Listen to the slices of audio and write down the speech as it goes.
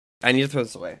I need to throw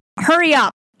this away. Hurry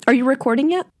up. Are you recording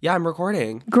yet? Yeah, I'm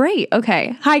recording. Great.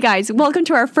 Okay. Hi, guys. Welcome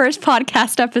to our first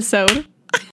podcast episode.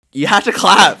 You have to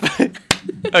clap.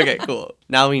 Okay, cool.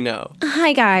 Now we know.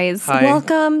 Hi, guys. Hi.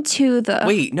 Welcome to the...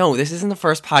 Wait, no, this isn't the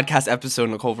first podcast episode,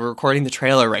 Nicole. We're recording the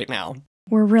trailer right now.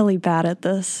 We're really bad at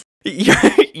this.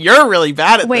 You're really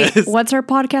bad at Wait, this. what's our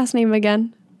podcast name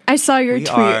again? I saw your tweet.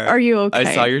 Are you okay?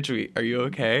 I saw your tweet. Are you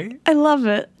okay? I love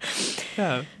it.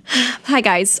 Yeah. Hi,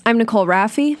 guys. I'm Nicole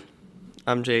Raffi.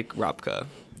 I'm Jake Robka.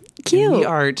 Cute. And we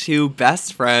are two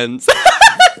best friends.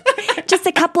 Just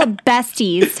a couple of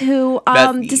besties who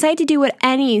Besties. decide to do what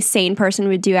any sane person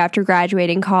would do after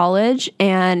graduating college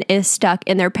and is stuck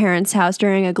in their parents' house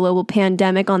during a global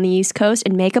pandemic on the East Coast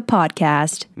and make a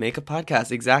podcast. Make a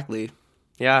podcast, exactly.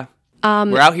 Yeah.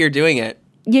 We're out here doing it.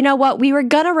 You know what? We were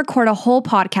going to record a whole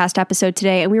podcast episode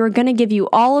today, and we were going to give you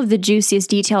all of the juiciest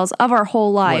details of our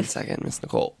whole 1 life. second, Miss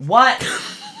Nicole. What?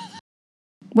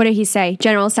 What did he say?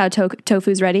 General Tso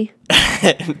tofu's ready?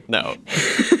 No,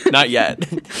 not yet.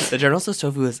 The General Tso's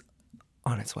tofu is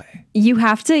on its way. You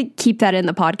have to keep that in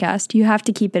the podcast. You have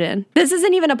to keep it in. This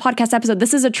isn't even a podcast episode.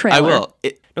 This is a trailer. I will.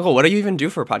 Nicole, what do you even do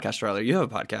for a podcast trailer? You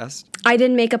have a podcast. I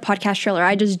didn't make a podcast trailer.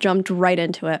 I just jumped right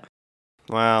into it.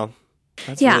 Wow.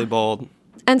 That's Yeah. really bold.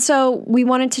 And so we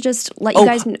wanted to just let you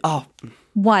guys know. Oh.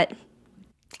 What?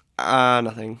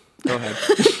 Nothing. Go ahead.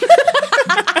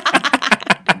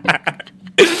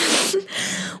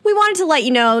 We wanted to let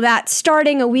you know that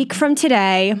starting a week from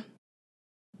today,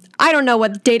 I don't know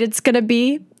what date it's going to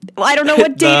be. I don't know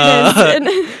what date it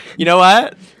is. You know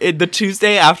what? The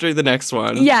Tuesday after the next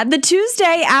one. Yeah, the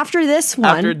Tuesday after this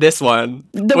one. After this one.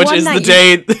 The which one is that the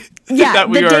day Yeah, that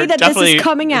we the are day that this definitely is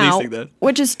coming out, releasing this.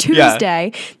 which is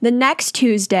Tuesday. The next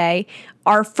Tuesday,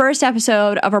 our first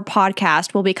episode of our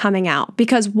podcast will be coming out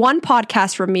because one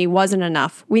podcast from me wasn't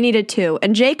enough. We needed two,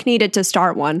 and Jake needed to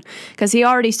start one because he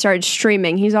already started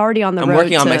streaming. He's already on the road. I'm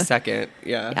working on my second.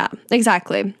 Yeah. Yeah,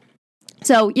 exactly.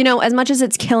 So, you know, as much as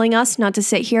it's killing us not to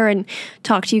sit here and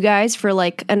talk to you guys for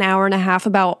like an hour and a half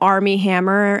about Armie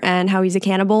Hammer and how he's a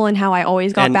cannibal and how I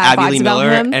always got And bad Abby vibes Lee about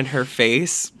Miller him. and her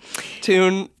face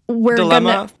tune We're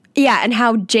dilemma. and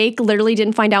how Jake literally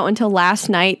didn't find out until last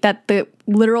night that the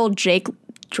literal Drake.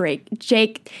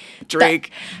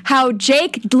 How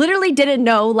Jake literally didn't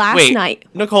know last night.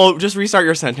 Nicole, just restart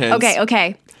your sentence.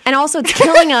 Okay. And also it's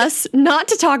killing us not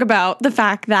to talk about the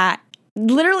fact that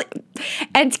literally,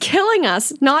 and it's killing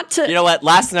us not to. You know what?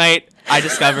 Last night, I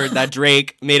discovered that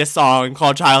Drake made a song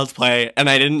called Child's Play, and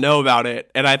I didn't know about it.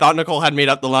 And I thought Nicole had made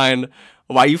up the line,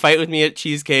 "Why you fight with me at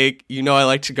Cheesecake? You know I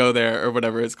like to go there," or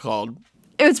whatever it's called.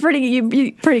 It was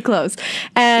pretty close.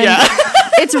 And Yeah.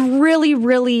 it's really,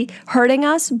 really hurting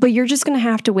us, but you're just going to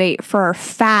have to wait for our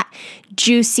fat,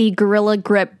 juicy Gorilla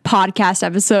Grip podcast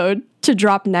episode to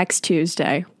drop next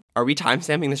Tuesday. Are we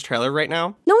timestamping this trailer right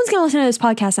now? No one's going to listen to this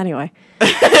podcast anyway.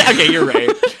 Okay, you're right.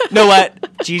 You know what?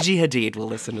 Gigi Hadid will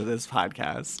listen to this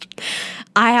podcast.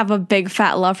 I have a big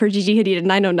fat love for Gigi Hadid, and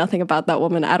I know nothing about that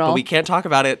woman at all. But we can't talk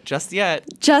about it just yet.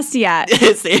 Just yet.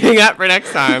 Saving that for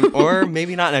next time. Or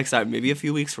maybe not next time. Maybe a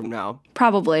few weeks from now.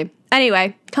 Probably.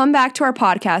 Anyway, come back to our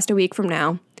podcast a week from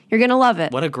now. You're going to love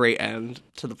it. What a great end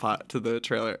to the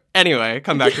trailer. Anyway,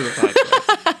 come back to the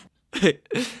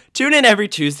podcast. Tune in every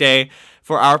Tuesday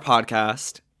for our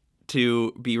podcast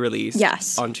to be released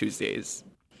on Tuesdays.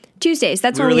 Tuesdays.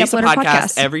 That's We when we release a upload our podcast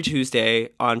podcast. every Tuesday.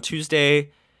 On Tuesday.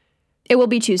 It will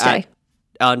be Tuesday.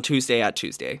 On Tuesday at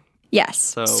Tuesday.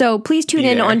 Yes. So please tune be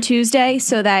in there. on Tuesday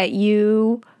so that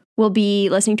you will be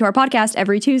listening to our podcast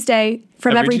every Tuesday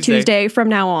every Tuesday from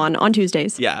now on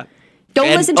Tuesdays. Yeah.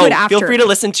 Don't listen to it after. Feel free to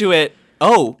listen to it.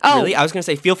 Oh, really? I was going to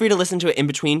say, feel free to listen to it in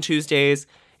between Tuesdays.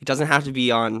 It doesn't have to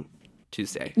be on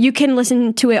Tuesday. You can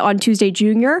listen to it on Tuesday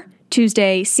Junior,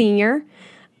 Tuesday Senior.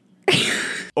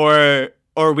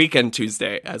 Or Weekend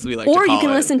Tuesday, as we like to call it. Or you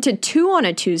can listen to two on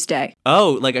a Tuesday.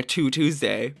 Oh, like a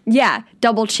Tuesday. Yeah,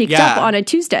 double cheeked up on a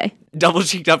Tuesday. Double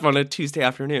cheeked up on a Tuesday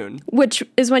afternoon. Which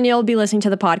is when you'll be listening to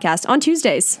the podcast on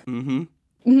Tuesdays.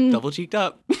 Double cheeked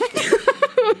up.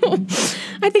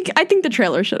 I think the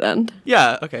trailer should end.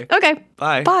 Yeah, okay. Okay.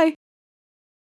 Bye. Bye.